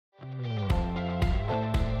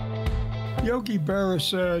Yogi Berra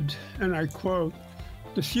said, and I quote,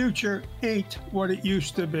 "The future ain't what it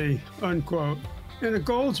used to be," unquote. In a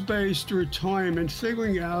goals-based retirement,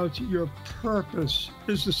 figuring out your purpose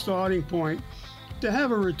is the starting point to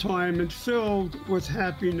have a retirement filled with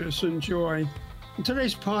happiness and joy. In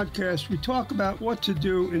today's podcast, we talk about what to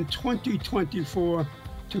do in 2024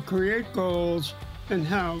 to create goals and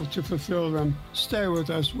how to fulfill them. Stay with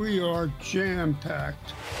us. We are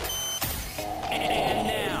jam-packed. And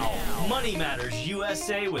now, Money Matters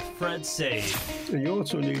USA with Fred Sage. And you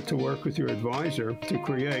also need to work with your advisor to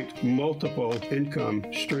create multiple income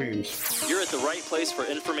streams. You're at the right place for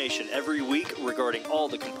information every week regarding all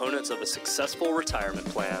the components of a successful retirement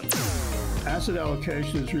plan. Asset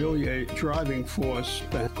allocation is really a driving force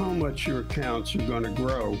to how much your accounts are going to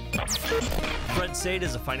grow. Fred Sade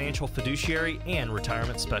is a financial fiduciary and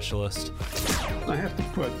retirement specialist. I have to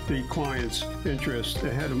put the client's interest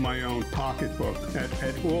ahead of my own pocketbook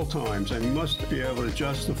at all times. I must be able to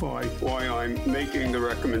justify why I'm making the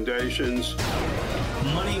recommendations.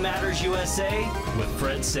 Money Matters USA with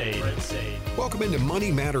Fred Sade. Welcome into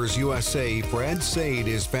Money Matters USA. Fred Sade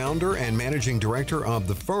is founder and managing director of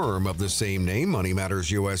the firm of the same name, Money Matters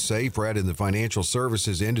USA. Fred in the financial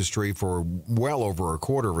services industry for well over a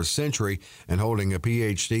quarter of a century and holding a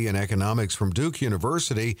PhD in economics from Duke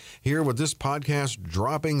University. Here with this podcast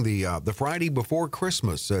dropping the Friday before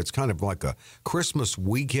Christmas. It's kind of like a Christmas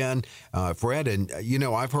weekend, Fred. And, you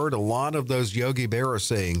know, I've heard a lot of those Yogi Berra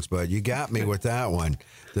sayings, but you got me with that one.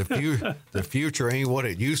 The future ain't what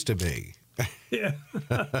it used to be. Yeah.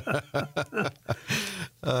 That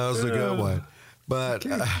was a good one. But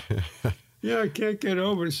I can't get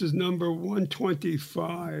over. This is number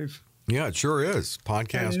 125. Yeah, it sure is.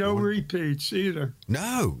 Podcast. And no repeats either.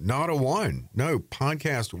 No, not a one. No,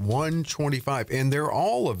 podcast 125. And they're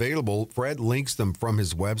all available. Fred links them from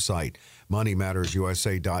his website,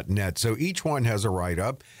 moneymattersusa.net. So each one has a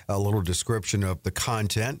write-up, a little description of the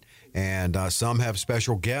content, and some have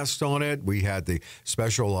special guests on it. We had the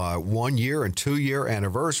special 1 year and 2 year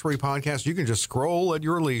anniversary podcast. You can just scroll at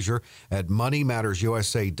your leisure at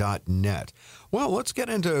moneymattersusa.net. Well, let's get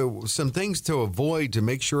into some things to avoid to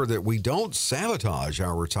make sure that we don't sabotage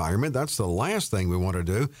our retirement. That's the last thing we want to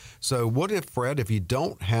do. So what if, Fred, if you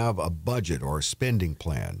don't have a budget or a spending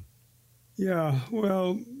plan? Yeah,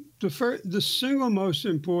 well, the single most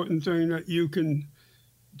important thing that you can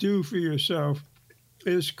do for yourself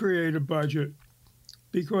is create a budget,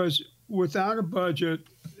 because without a budget,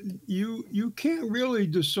 you can't really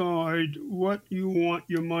decide what you want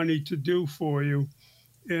your money to do for you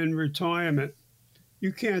in retirement.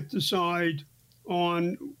 You can't decide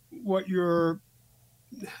on what your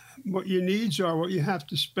needs are, what you have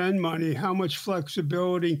to spend money, how much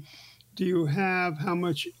flexibility do you have, how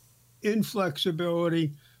much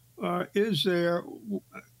inflexibility is there.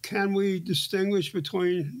 Can we distinguish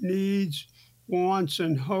between needs, wants,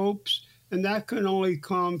 and hopes? And that can only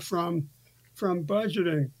come from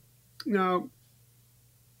budgeting. Now,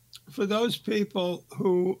 for those people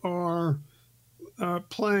who are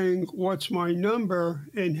playing What's My Number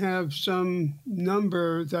and have some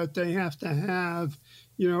number that they have to have,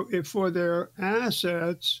 if for their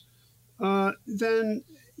assets, then,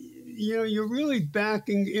 you're really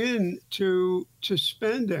backing into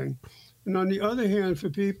spending. And on the other hand, for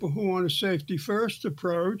people who want a safety first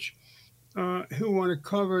approach, who want to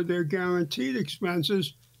cover their guaranteed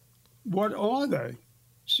expenses, what are they?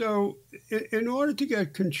 So in order to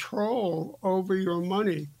get control over your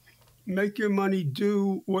money, make your money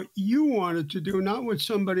do what you want it to do, not what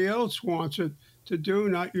somebody else wants it to do,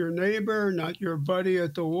 not your neighbor, not your buddy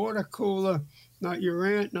at the water cooler, not your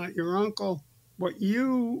aunt, not your uncle, what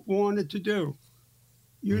you want it to do.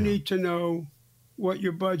 You need to know what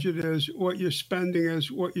your budget is, what your spending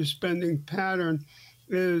is, what your spending pattern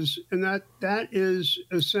is, and that is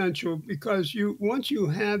essential, because once you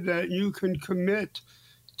have that, you can commit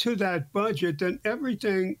to that budget, then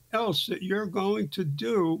everything else that you're going to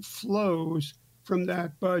do flows from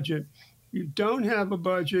that budget. You don't have a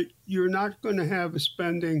budget, you're not going to have a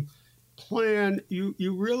spending plan.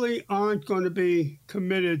 You really aren't going to be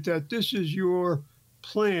committed that this is your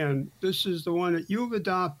plan. This is the one that you've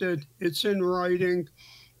adopted. It's in writing,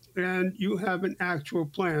 and you have an actual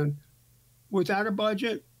plan. Without a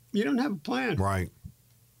budget, you don't have a plan. Right.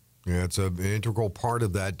 Yeah, it's an integral part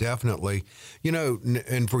of that, definitely.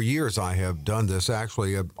 And for years I have done this.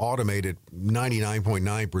 Actually, I've automated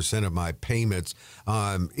 99.9% of my payments.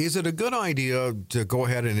 Is it a good idea to go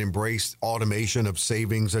ahead and embrace automation of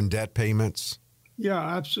savings and debt payments?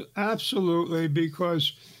 Yeah, absolutely.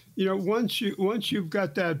 Because, once you've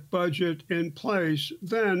got that budget in place,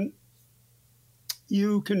 then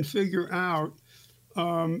you can figure out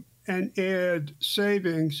and add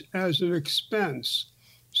savings as an expense.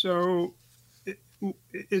 So it,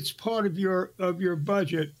 it's part of your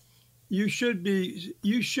budget. You should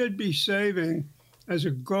be saving as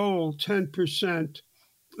a goal 10%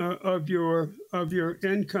 of your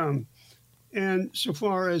income. And so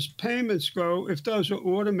far as payments go, if those are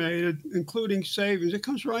automated, including savings, it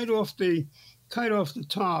comes right off the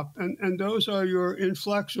top, and those are your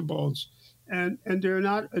inflexibles, and they're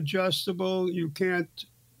not adjustable. You can't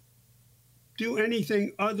do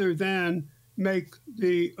anything other than make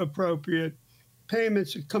the appropriate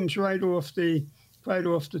payments. It comes right off the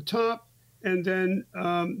top, and then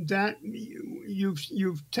that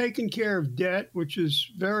you've taken care of debt, which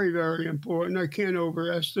is very, very important. I can't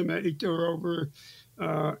overestimate or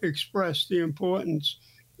express the importance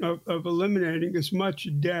of eliminating as much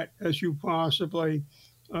debt as you possibly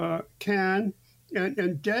can.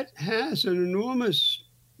 And debt has an enormous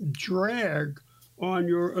drag on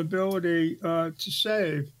your ability to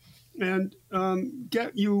save. And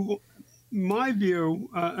get you my view,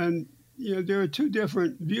 and there are two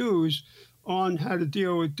different views on how to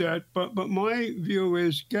deal with debt, but my view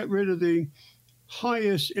is get rid of the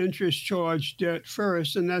highest interest charge debt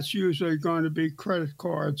first, and that's usually going to be credit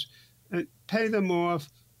cards, and pay them off,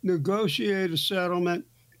 negotiate a settlement.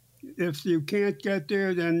 If you can't get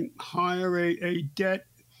there, then hire a debt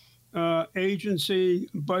agency,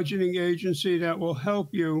 budgeting agency that will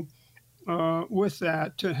help you with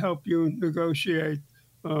that, to help you negotiate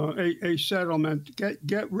a settlement.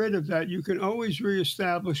 Get rid of that. You can always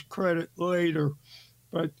reestablish credit later,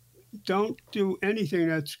 but don't do anything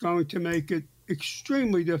that's going to make it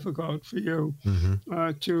extremely difficult for you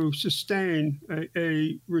to sustain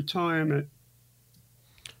a retirement.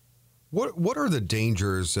 What are the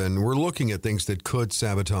dangers? And we're looking at things that could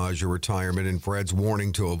sabotage your retirement, and Fred's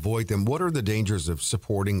warning to avoid them. What are the dangers of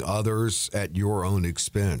supporting others at your own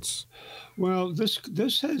expense? Well, this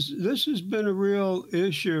has been a real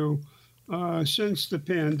issue since the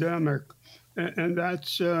pandemic, and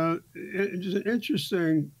that's it's an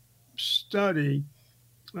interesting study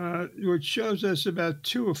which shows us about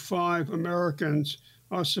 2 of 5 Americans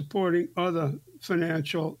are supporting other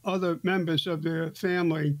members of their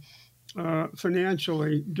family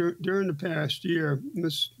financially during the past year. And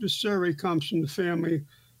this survey comes from the Family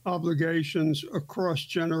Obligations Across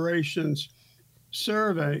Generations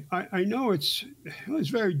survey. I know it's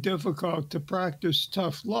very difficult to practice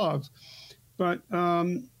tough love, but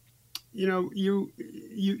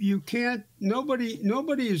you can't.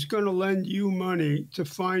 Nobody is going to lend you money to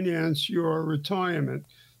finance your retirement.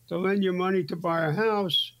 They'll lend you money to buy a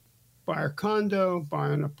house, buy a condo, buy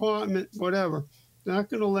an apartment, whatever. They're not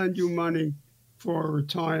going to lend you money for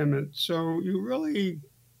retirement. So you really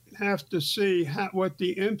have to see what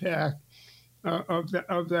the impact of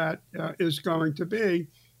that is going to be.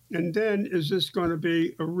 And then, is this going to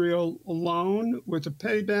be a real loan with a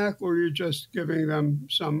payback, or you're just giving them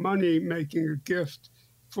some money, making a gift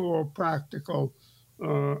for practical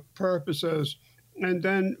purposes? And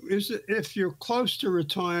then, if you're close to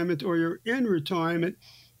retirement or you're in retirement,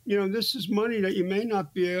 this is money that you may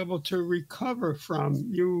not be able to recover from.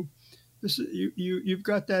 You've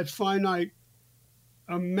got that finite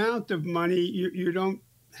amount of money. You don't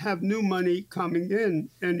have new money coming in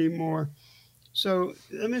anymore. So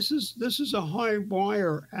this is a high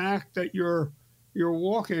wire act that you're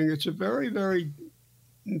walking. It's a very, very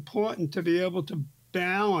important to be able to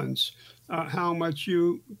balance how much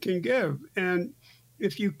you can give. And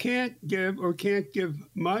if you can't give or can't give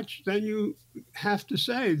much, then you have to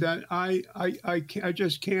say that I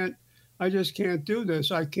just can't do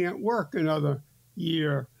this. I can't work another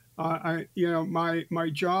year. My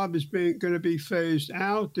job is going to be phased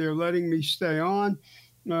out. They're letting me stay on,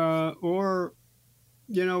 or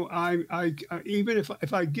I even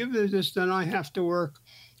if I give this, then I have to work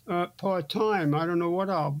part time. I don't know what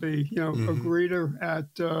I'll be. A greeter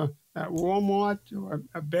at Walmart, or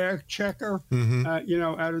a bag checker, at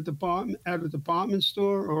a department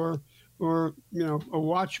store, or a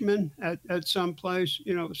watchman at some place.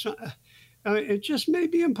 It just may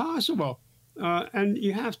be impossible, and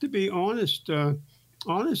you have to be honest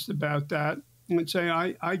about that and say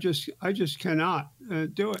I just cannot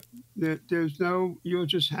do it. You'll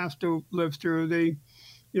just have to live through the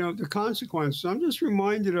consequences. I'm just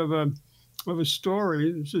reminded of a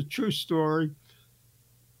story. It's a true story.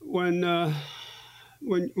 When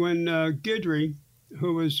Guidry,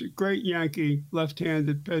 who was a great Yankee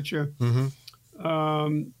left-handed pitcher,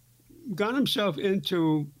 got himself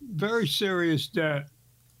into very serious debt,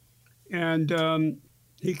 and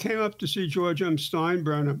he came up to see George M.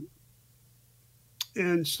 Steinbrenner,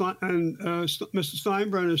 and Mr.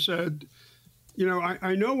 Steinbrenner said,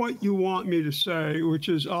 I know what you want me to say, which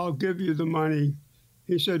is I'll give you the money.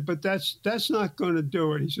 He said, but that's not going to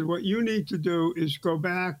do it. He said, what you need to do is go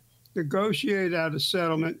back, negotiate out a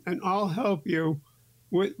settlement, and I'll help you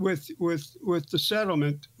with the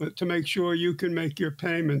settlement to make sure you can make your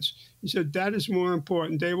payments. He said, that is more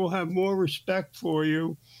important. They will have more respect for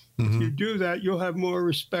you. If you do that, you'll have more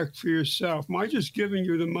respect for yourself. My just giving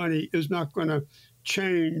you the money is not going to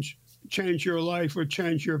change your life or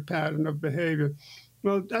change your pattern of behavior.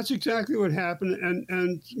 Well, that's exactly what happened,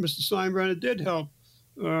 and Mr. Steinbrenner did help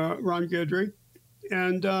Ron Guidry,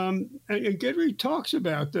 and Guidry talks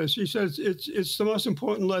about this. He says it's the most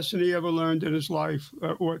important lesson he ever learned in his life.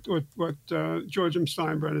 What George M.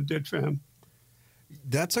 Steinbrenner did for him.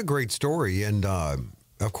 That's a great story, and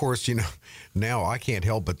of course, now I can't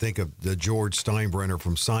help but think of the George Steinbrenner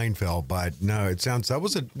from Seinfeld. But no, it sounds that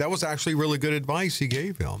was actually really good advice he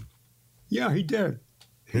gave him. Yeah, he did.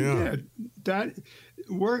 He did. That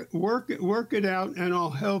work it out, and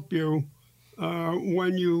I'll help you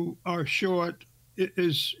when you are short. It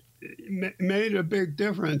is made a big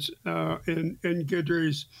difference in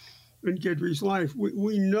Guidry's life.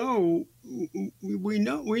 We know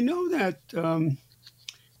that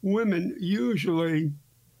women usually,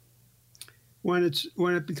 when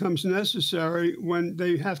it becomes necessary, when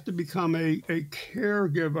they have to become a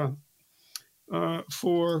caregiver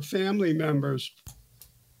for family members.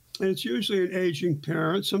 And it's usually an aging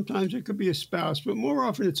parent. Sometimes it could be a spouse, but more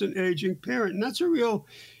often it's an aging parent. And that's a real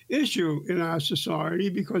issue in our society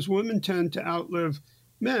because women tend to outlive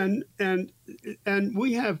men. And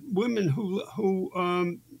we have women who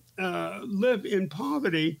live in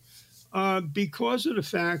poverty because of the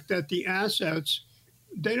fact that the assets,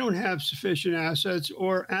 they don't have sufficient assets,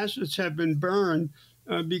 or assets have been burned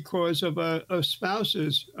because of a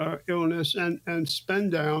spouse's illness and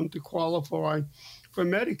spend down to qualify for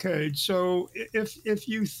Medicaid. So if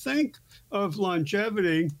you think of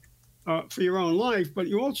longevity for your own life, but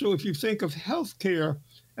you also, if you think of healthcare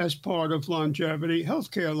as part of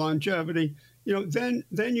healthcare longevity, then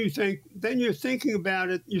you're thinking about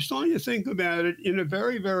it. You're starting to think about it in a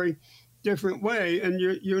very, very different way, and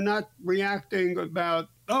you're not reacting about,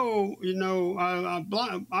 I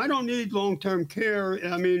don't need long-term care.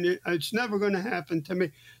 I mean, it's never going to happen to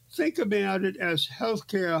me. Think about it as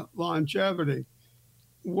healthcare longevity.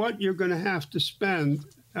 What you're going to have to spend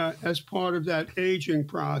as part of that aging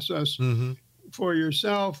process for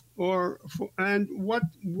yourself, and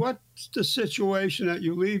what's the situation that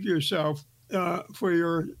you leave yourself for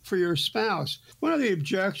your spouse. One of the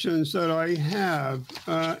objections that I have,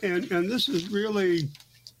 and this is really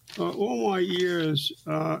all my years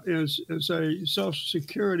as a Social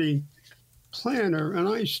Security planner, and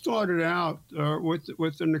I started out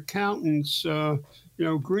with an accountant's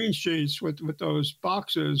green sheets with those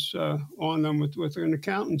boxes on them with an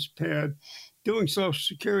accountant's pad, doing Social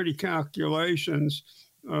Security calculations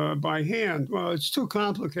by hand. Well, it's too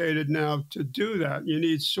complicated now to do that. You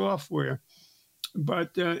need software.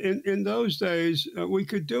 But in those days, we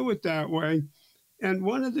could do it that way. And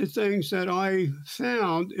one of the things that I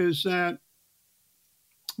found is that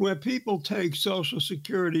where people take Social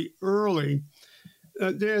Security early,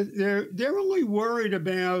 they're only worried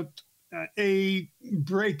about a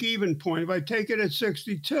break-even point. If I take it at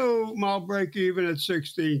 62, I'll break even at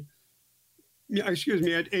 80. If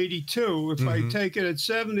I take it at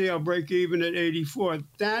 70, I'll break even at 84.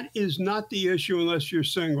 That is not the issue unless you're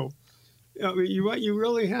single. I mean, what you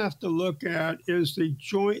really have to look at is the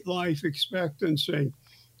joint life expectancy.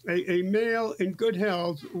 A male in good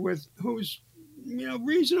health who's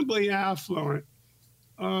reasonably affluent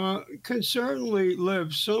can certainly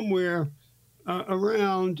live somewhere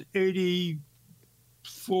around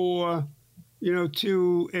 84,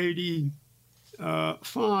 to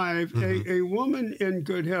 85. A woman in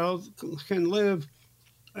good health can live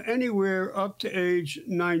anywhere up to age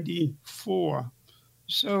 94.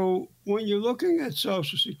 So when you're looking at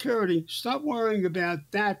Social Security, stop worrying about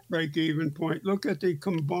that break-even point. Look at the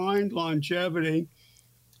combined longevity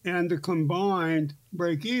and the combined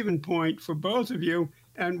break-even point for both of you,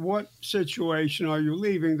 and what situation are you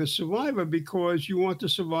leaving the survivor, because you want the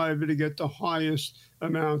survivor to get the highest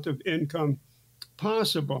amount of income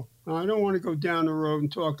possible. Now, I don't want to go down the road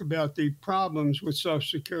and talk about the problems with Social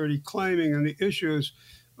Security claiming and the issues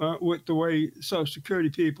with the way Social Security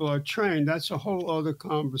people are trained. That's a whole other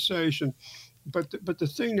conversation. But the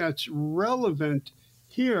thing that's relevant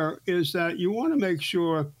here is that you want to make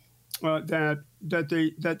sure that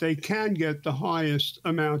they can get the highest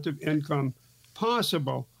amount of income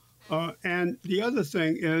possible. And the other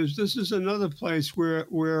thing is, this is another place where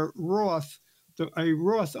a Roth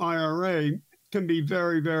IRA can be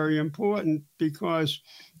very, very important because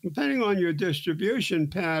depending on your distribution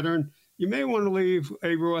pattern, you may want to leave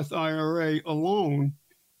a Roth IRA alone,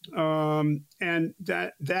 and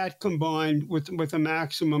that combined with a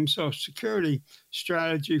maximum Social Security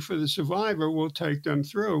strategy for the survivor will take them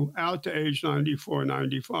through out to age 94,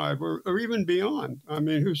 95, or even beyond. I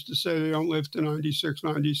mean, who's to say they don't live to 96,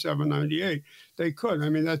 97, 98? They could. I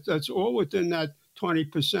mean, that's all within that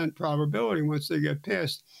 20% probability once they get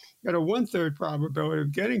past. Got a 1/3 probability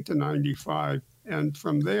of getting to 95. And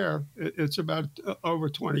from there, it's about over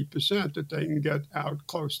 20% that they can get out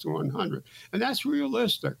close to 100. And that's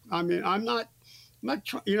realistic. I mean, I'm not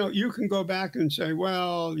you can go back and say,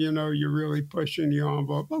 well, you're really pushing the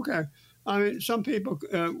envelope. Okay. I mean, some people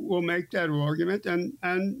will make that argument,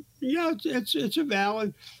 and it's a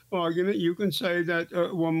valid argument. You can say that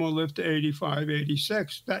one will live to 85,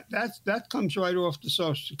 86. That comes right off the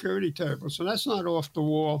Social Security table. So that's not off the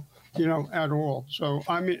wall, at all. So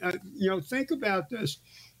I mean, think about this.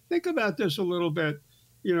 Think about this a little bit,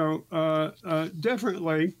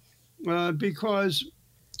 differently, because.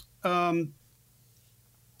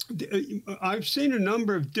 I've seen a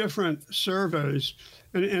number of different surveys,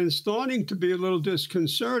 and it's starting to be a little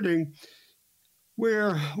disconcerting,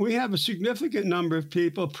 where we have a significant number of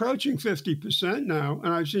people approaching 50% now,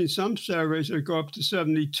 and I've seen some surveys that go up to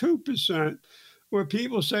 72%, where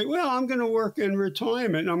people say, well, I'm going to work in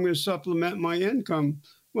retirement, and I'm going to supplement my income.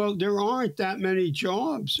 Well, there aren't that many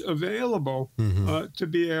jobs available to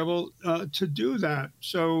be able to do that.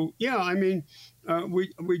 So, yeah, I mean,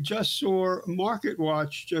 we just saw Market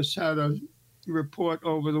Watch just had a report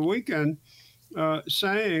over the weekend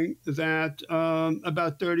saying that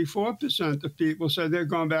about 34% of people said they're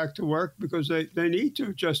going back to work because they need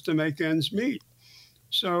to just to make ends meet.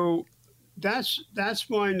 So that's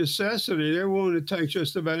by necessity. They're willing to take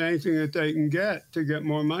just about anything that they can get to get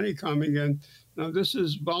more money coming in. Now, this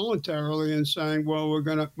is voluntarily and saying, well, we're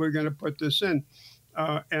gonna put this in.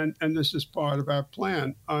 And this is part of our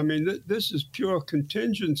plan. I mean, this is pure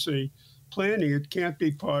contingency planning. It can't be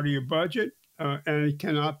part of your budget, and it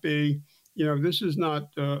cannot be. This is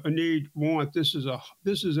not a need, want. This is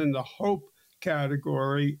in the hope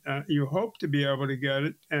category. You hope to be able to get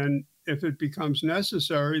it, and if it becomes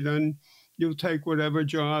necessary, then you'll take whatever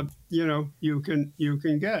job you can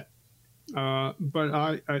get.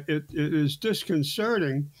 But it is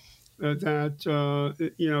disconcerting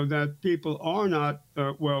that people are not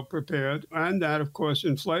well prepared, and that, of course,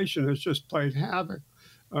 inflation has just played havoc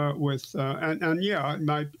with.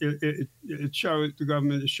 It shows the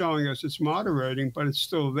government is showing us it's moderating, but it's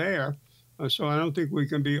still there. So I don't think we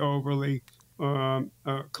can be overly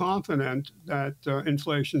confident that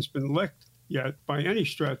inflation's been licked yet by any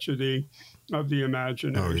stretch of the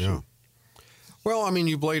imagination. Oh, yeah. Well, I mean,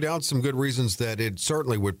 you've laid out some good reasons that it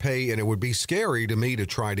certainly would pay, and it would be scary to me to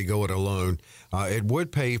try to go it alone. It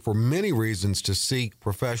would pay for many reasons to seek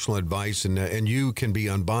professional advice, and you can be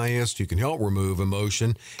unbiased, you can help remove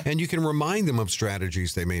emotion, and you can remind them of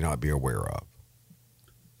strategies they may not be aware of.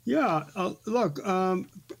 Yeah, look, about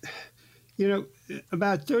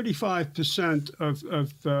 35%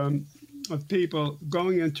 of people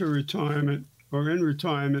going into retirement or in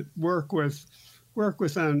retirement work with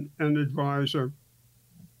an advisor.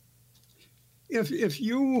 If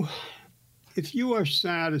you are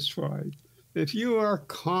satisfied, if you are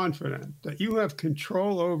confident that you have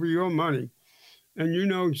control over your money, and you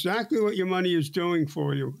know exactly what your money is doing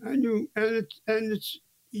for you, and it's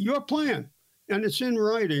your plan, and it's in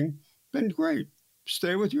writing, then great,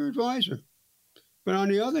 stay with your advisor. But on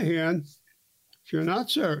the other hand, if you're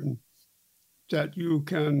not certain that you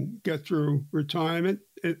can get through retirement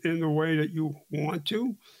in the way that you want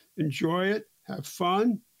to, enjoy it, have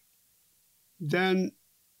fun, then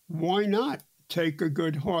why not take a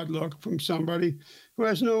good hard look from somebody who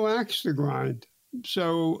has no axe to grind?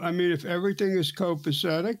 So, I mean, if everything is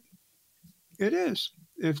copacetic, it is.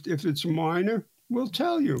 If it's minor, we'll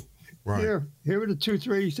tell you. Right. Here are the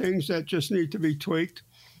 2-3 things that just need to be tweaked,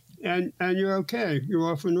 and you're okay.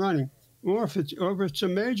 You're off and running. Or if it's a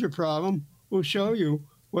major problem, we'll show you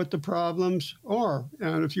what the problems are.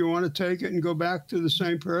 And if you want to take it and go back to the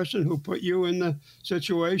same person who put you in the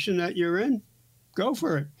situation that you're in, go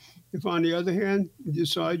for it. If, on the other hand, you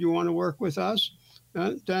decide you want to work with us,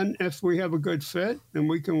 then if we have a good fit and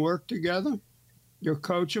we can work together, you're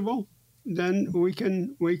coachable, then we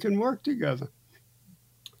can work together.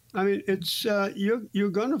 I mean, it's you're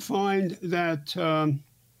going to find that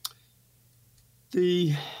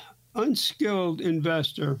the unskilled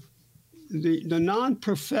investor, the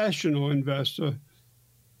non-professional investor,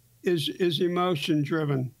 is emotion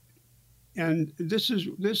driven, and this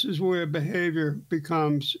is where behavior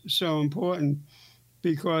becomes so important,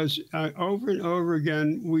 because over and over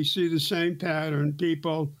again we see the same pattern.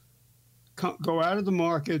 People go out of the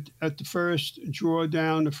market at the first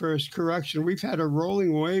drawdown, the first correction. We've had a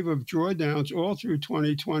rolling wave of drawdowns all through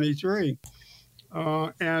 2023,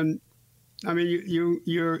 and I mean,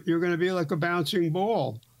 you're going to be like a bouncing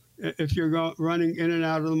ball if you're running in and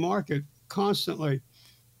out of the market constantly,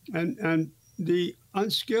 and the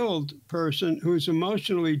unskilled person who's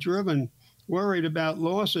emotionally driven, worried about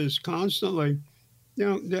losses constantly,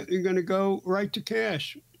 you're going to go right to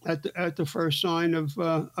cash at the first sign of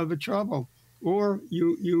a trouble, or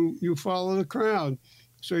you follow the crowd,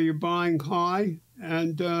 so you're buying high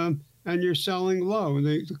and you're selling low,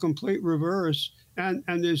 the complete reverse, and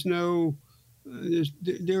there's no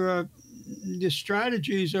there are the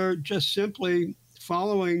strategies are just simply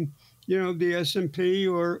following the S&P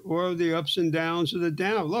or the ups and downs of the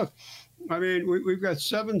Dow. Look, I mean, we've got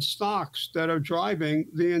 7 stocks that are driving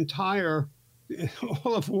the entire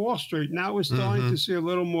all of Wall Street. Now we're starting to see a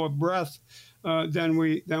little more breath than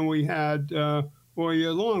we had all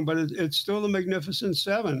year long, but it's still the Magnificent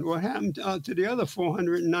Seven. What happened to the other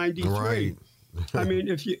 493? Right. I mean,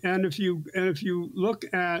 if you look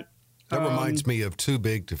at that reminds me of too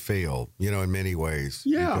big to fail, in many ways.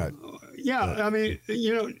 Yeah. I mean,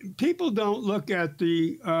 people don't look at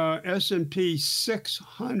the S&P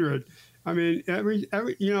 600. I mean, every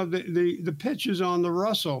the pitch is on the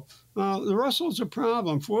Russell. The Russell's a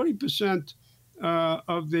problem. 40%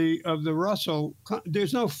 of the Russell,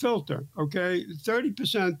 there's no filter. Okay,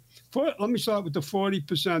 30%. Let me start with the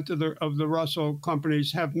 40% of the Russell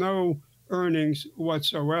companies have no earnings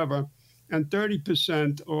whatsoever, and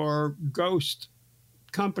 30% are ghost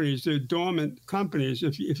companies. They're dormant companies.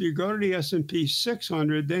 If you go to the S&P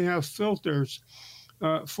 600, they have filters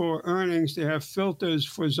for earnings. They have filters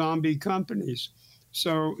for zombie companies.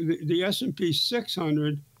 So the S&P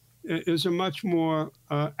 600 is a much more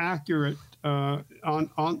accurate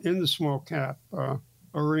in the small cap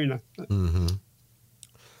arena. Mm-hmm.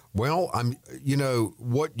 Well,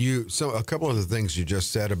 so a couple of the things you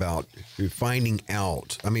just said about finding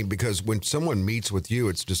out. I mean, because when someone meets with you,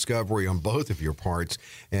 it's discovery on both of your parts.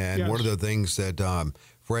 And Yes. One of the things that,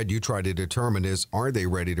 Fred, you try to determine is, are they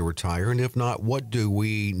ready to retire? And if not, what do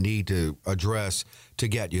we need to address to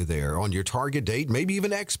get you there on your target date, maybe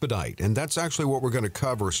even expedite? And that's actually what we're going to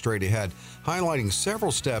cover straight ahead, highlighting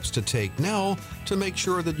several steps to take now to make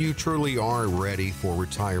sure that you truly are ready for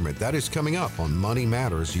retirement. That is coming up on Money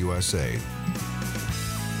Matters USA.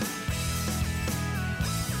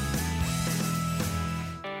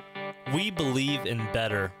 We believe in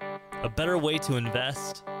better. A better way to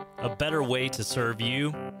invest, a better way to serve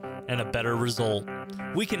you, and a better result.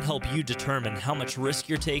 We can help you determine how much risk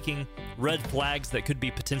you're taking, red flags that could be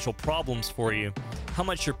potential problems for you, how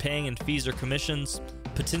much you're paying in fees or commissions,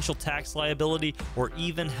 potential tax liability, or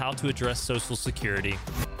even how to address Social Security.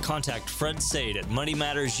 Contact Fred Sade at Money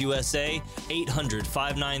Matters USA,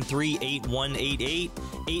 800-593-8188,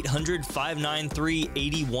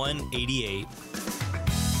 800-593-8188.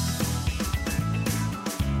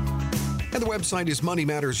 And the website is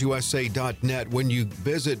moneymattersusa.net. When you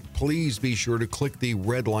visit, please be sure to click the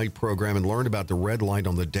red light program and learn about the red light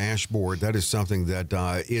on the dashboard. That is something that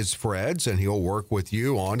is Fred's, and he'll work with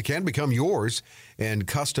you on. It can become yours and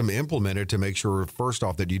custom implemented to make sure, first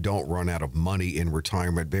off, that you don't run out of money in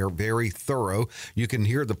retirement. They're very thorough. You can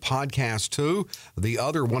hear the podcast, too, the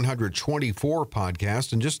other 124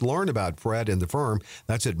 podcasts, and just learn about Fred and the firm.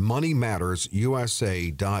 That's at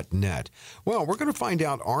moneymattersusa.net. Well, we're going to find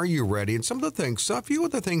out, are you ready? And a few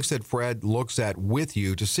of the things that Fred looks at with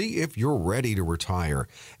you to see if you're ready to retire.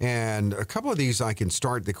 And a couple of these I can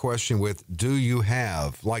start the question with, do you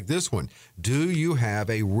have, like this one, do you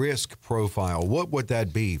have a risk profile? What would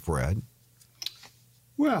that be, Fred?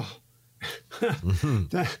 Well,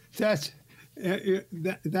 that's an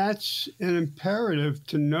imperative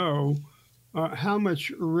to know how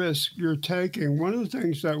much risk you're taking. One of the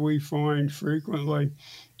things that we find frequently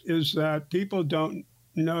is that people don't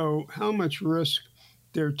know how much risk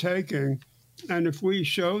they're taking. And if we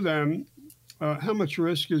show them how much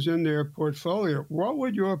risk is in their portfolio, what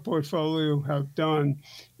would your portfolio have done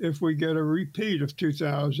if we get a repeat of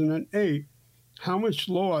 2008? How much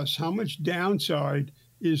loss, how much downside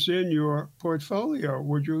is in your portfolio?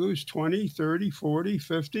 Would you lose 20, 30, 40,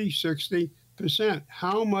 50, 60%?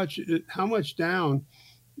 How much down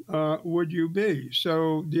would you be?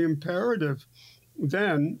 So the imperative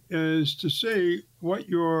then is to see what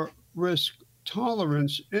your risk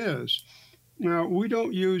tolerance is. Now, we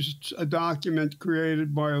don't use a document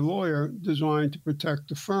created by a lawyer designed to protect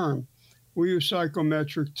the firm. we use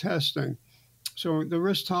psychometric testing. So the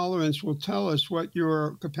risk tolerance will tell us what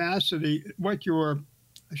your capacity, I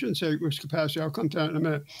shouldn't say risk capacity, I'll come to that in a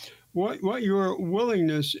minute, what your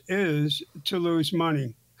willingness is to lose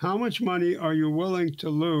money. How much money are you willing to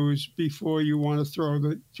lose before you want to throw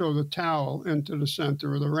the towel into the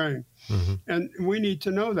center of the ring? Mm-hmm. And we need to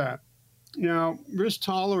know that. Now, risk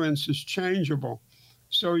tolerance is changeable.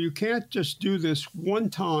 So you can't just do this one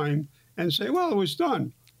time and say, well, it was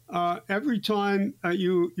done. Every time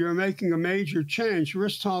you're making a major change, your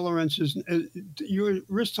risk tolerance needs to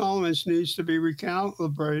be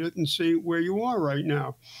recalibrated and see where you are right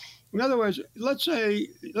now. In other words, let's say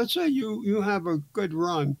you have a good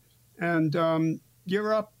run and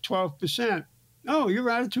you're up 12%. Oh, your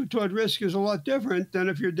attitude toward risk is a lot different than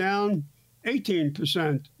if you're down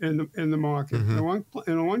 18% in the market. Mm-hmm.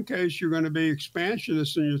 In one case, you're going to be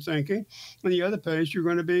expansionist in your thinking. In the other case, you're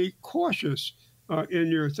going to be cautious in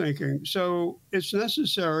your thinking. So it's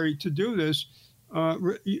necessary to do this.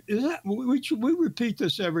 We repeat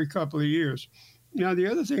this every couple of years. Now, the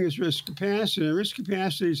other thing is risk capacity. Risk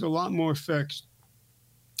capacity is a lot more fixed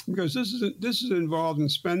because this is involved in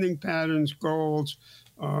spending patterns, goals.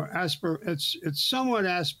 It's somewhat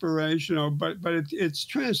aspirational, but it's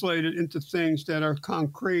translated into things that are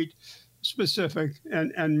concrete, specific,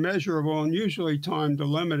 and measurable, and usually time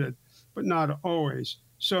delimited, but not always.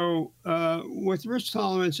 So with risk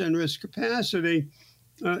tolerance and risk capacity,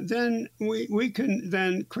 then we can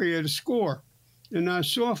then create a score. In our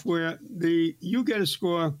software, you get a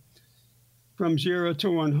score from 0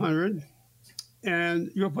 to 100,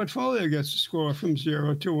 and your portfolio gets a score from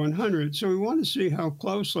 0 to 100. So we want to see how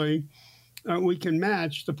closely we can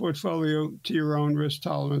match the portfolio to your own risk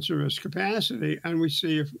tolerance or risk capacity, and we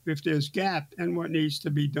see if there's gap and what needs to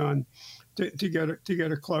be done to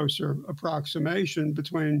get a closer approximation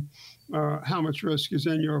between how much risk is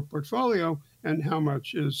in your portfolio and how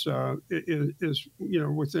much is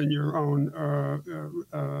within your own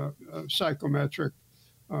psychometric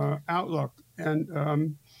outlook.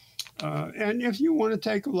 And if you want to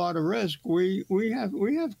take a lot of risk, we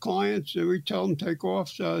have clients that we tell them take off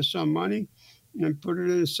some money and put it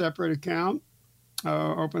in a separate account,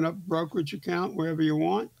 open up a brokerage account wherever you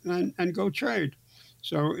want, and go trade.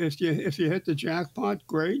 So if you hit the jackpot,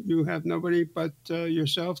 great. You have nobody but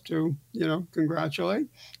yourself to congratulate.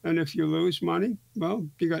 And if you lose money, well,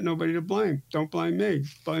 you got nobody to blame. Don't blame me.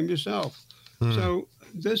 Blame yourself. So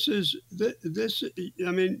this is this.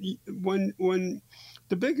 I mean, when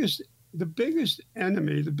the biggest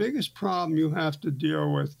enemy, the biggest problem you have to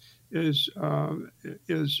deal with is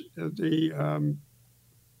the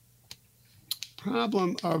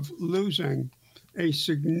problem of losing a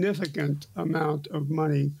significant amount of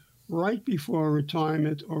money right before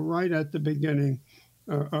retirement or right at the beginning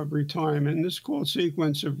of retirement. And this is called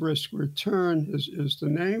sequence of risk return is the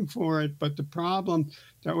name for it. But the problem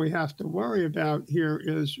that we have to worry about here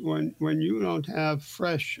is when you don't have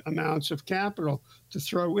fresh amounts of capital to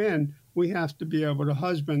throw in, we have to be able to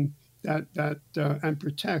husband that and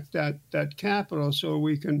protect that capital so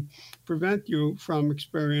we can prevent you from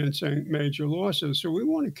experiencing major losses. So we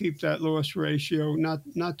want to keep that loss ratio not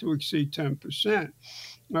to exceed 10%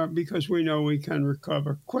 because we know we can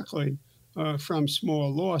recover quickly from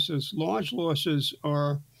small losses. Large losses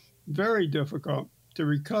are very difficult to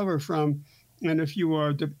recover from, and if you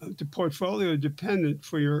are the portfolio dependent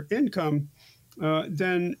for your income,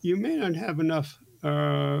 then you may not have enough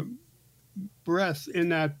breath in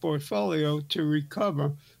that portfolio to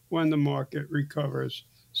recover when the market recovers.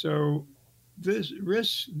 So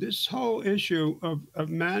this whole issue of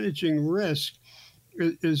managing risk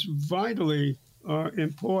is vitally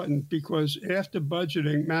important because after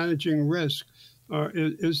budgeting, managing risk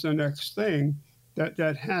is the next thing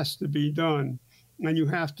that has to be done. And you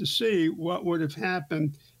have to see what would have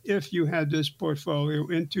happened if you had this portfolio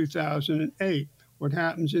in 2008. What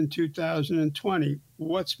happens in 2020?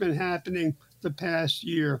 What's been happening the past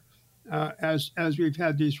year as we've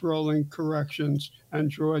had these rolling corrections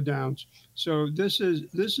and drawdowns? So this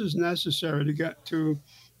is necessary to get to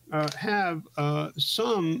have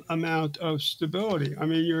some amount of stability. I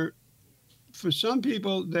mean, for some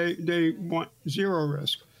people they want zero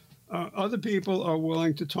risk. Other people are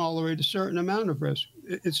willing to tolerate a certain amount of risk.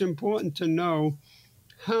 It's important to know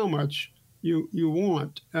how much you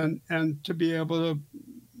want and to be able to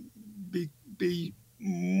be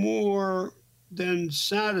more than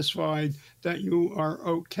satisfied that you are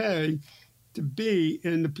okay to be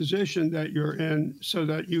in the position that you're in so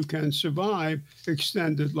that you can survive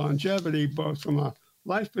extended longevity, both from a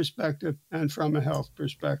life perspective and from a health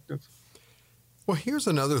perspective. Well, here's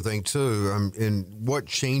another thing, too, and what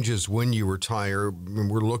changes when you retire.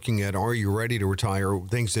 We're looking at, are you ready to retire,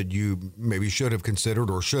 things that you maybe should have considered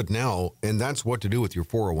or should now, and that's what to do with your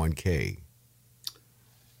 401k.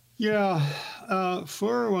 Yeah,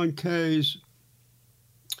 401ks,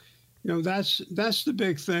 that's the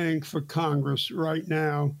big thing for Congress right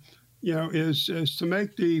now, is to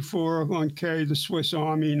make the 401k the Swiss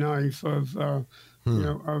Army knife of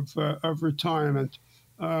retirement.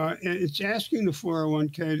 It's asking the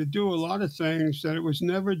 401k to do a lot of things that it was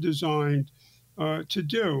never designed to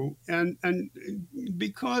do, and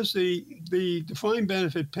because the defined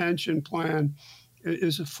benefit pension plan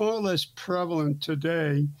is far less prevalent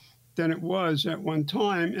today than it was at one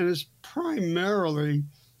time, and is primarily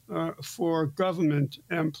for government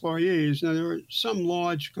employees. Now, there are some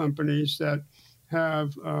large companies that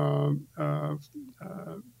have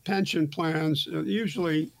pension plans,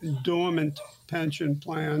 usually dormant pension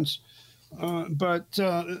plans, but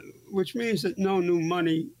which means that no new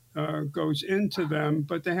money goes into them,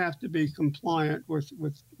 but they have to be compliant with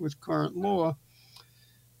current law.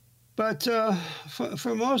 But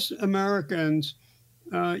for most Americans,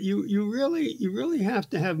 you really have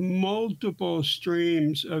to have multiple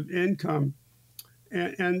streams of income,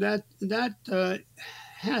 and that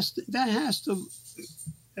has to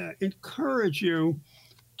encourage you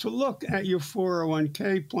to look at your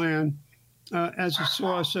 401k plan as a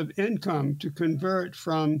source of income, to convert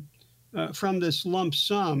from this lump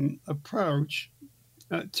sum approach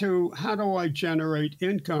to how do I generate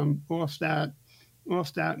income off that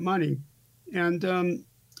money. And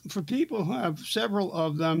for people who have several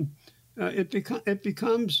of them, it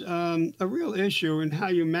becomes a real issue in how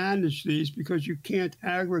you manage these, because you can't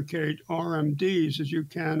aggregate RMDs as you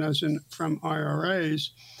can from IRAs.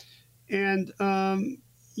 And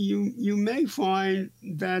you may find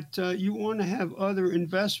that you want to have other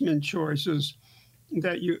investment choices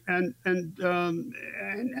that and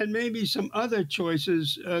maybe some other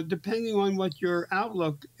choices depending on what your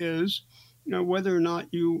outlook is. Whether or not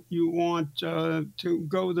you want to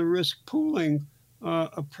go the risk pooling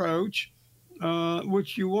approach,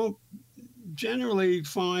 which you won't generally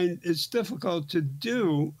find it's difficult to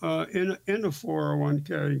do in a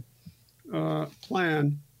 401k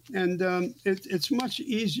plan. And it's much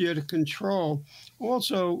easier to control.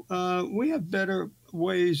 Also, we have better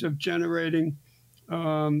ways of generating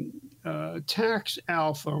tax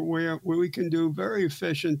alpha, where we can do very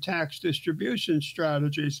efficient tax distribution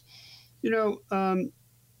strategies.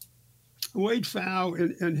 Wade Pfau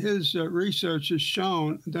in his research has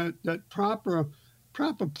shown that proper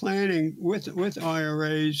planning with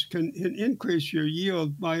IRAs can increase your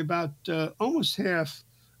yield by about almost half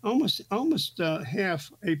a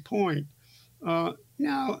point.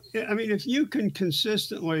 Now, I mean, if you can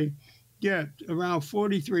consistently get around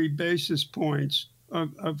 43 basis points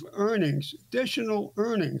of earnings, additional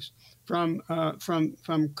earnings from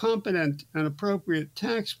competent and appropriate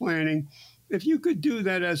tax planning, if you could do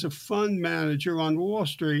that as a fund manager on Wall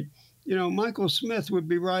Street, Michael Smith would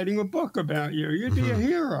be writing a book about you. You'd be a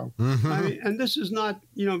hero. I mean, and this is not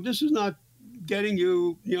getting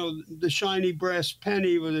you, the shiny brass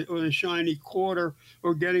penny or the shiny quarter,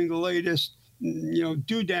 or getting the latest,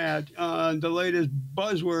 doodad, the latest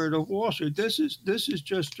buzzword of Wall Street. This is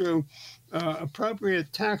just through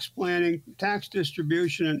appropriate tax planning, tax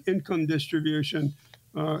distribution, and income distribution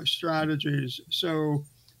strategies. So,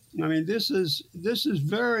 I mean, this is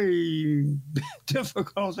very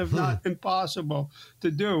difficult, if not impossible,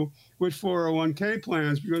 to do with 401k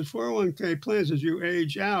plans, because 401k plans, as you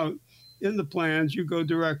age out in the plans, you go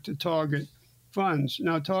direct to target funds.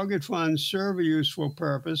 Now, target funds serve a useful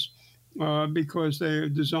purpose because they're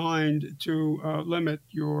designed to limit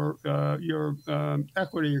your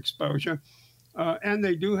equity exposure. And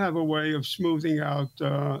they do have a way of smoothing out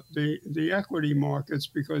the equity markets,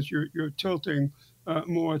 because you're tilting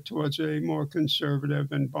more towards a more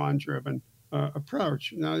conservative and bond-driven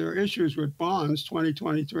approach. Now, there are issues with bonds.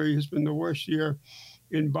 2023 has been the worst year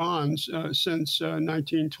in bonds since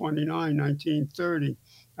 1929, 1930.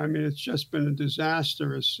 I mean, it's just been a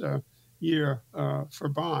disastrous year for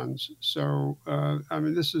bonds. So, I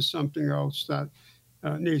mean, this is something else that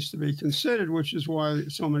needs to be considered, which is why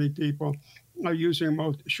so many people are using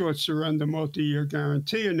short surrender multi-year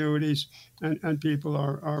guarantee annuities, and people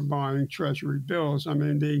are buying treasury bills. I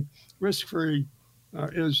mean, the risk-free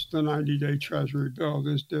is the 90-day treasury bill.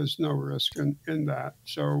 There's no risk in that.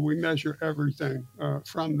 So we measure everything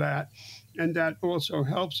from that, and that also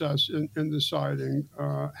helps us in deciding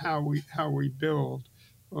how we build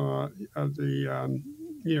the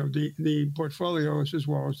portfolios as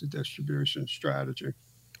well as the distribution strategy.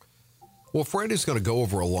 Well, Fred is going to go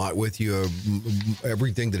over a lot with you,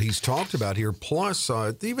 everything that he's talked about here, plus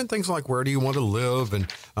even things like where do you want to live, and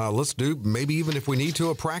let's do maybe even if we need to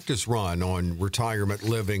a practice run on retirement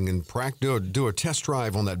living and do a test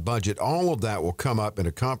drive on that budget. All of that will come up in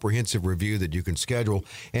a comprehensive review that you can schedule,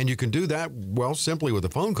 and you can do that, well, simply with a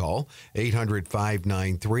phone call,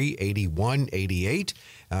 800-593-8188.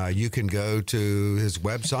 You can go to his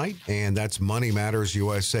website, and that's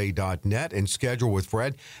moneymattersusa.net, and schedule with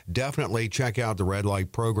Fred. Definitely check out the Red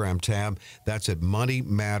Light Program tab. That's at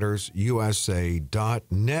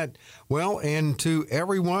moneymattersusa.net. Well, and to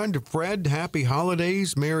everyone, to Fred, happy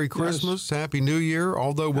holidays, Merry Christmas, Happy New Year,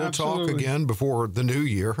 although we'll talk again before the new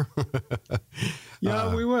year.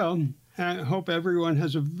 Yeah, we will. And I hope everyone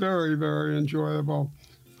has a very, very enjoyable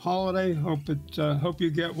holiday. Hope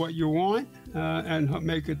you get what you want and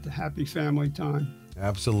make it the happy family time.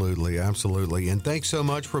 Absolutely, absolutely. And thanks so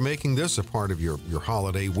much for making this a part of your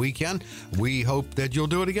holiday weekend. We hope that you'll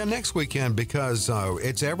do it again next weekend because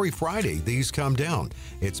it's every Friday these come down.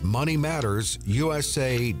 It's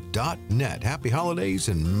moneymattersusa.net. Happy holidays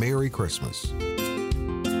and Merry Christmas.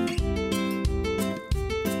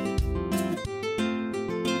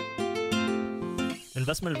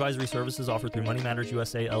 Investment advisory services offered through Money Matters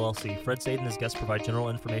USA, LLC. Fred Sade and his guests provide general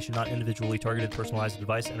information, not individually targeted personalized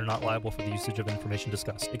advice, and are not liable for the usage of information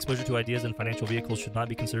discussed. Exposure to ideas and financial vehicles should not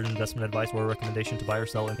be considered investment advice or a recommendation to buy or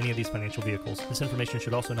sell in any of these financial vehicles. This information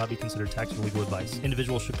should also not be considered tax or legal advice.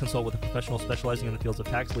 Individuals should consult with a professional specializing in the fields of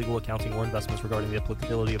tax, legal, accounting, or investments regarding the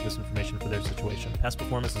applicability of this information for their situation. Past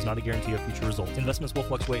performance is not a guarantee of future results. Investments will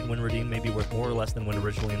fluctuate and when redeemed may be worth more or less than when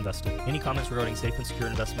originally invested. Any comments regarding safe and secure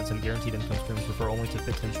investments and guaranteed income streams refer only to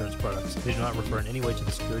fixed insurance products. They do not refer in any way to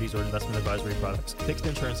the securities or investment advisory products. Fixed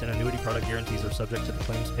insurance and annuity product guarantees are subject to the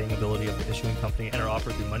claims paying ability of the issuing company and are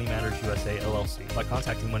offered through Money Matters USA, LLC. By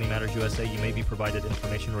contacting Money Matters USA, you may be provided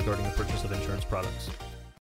information regarding the purchase of insurance products.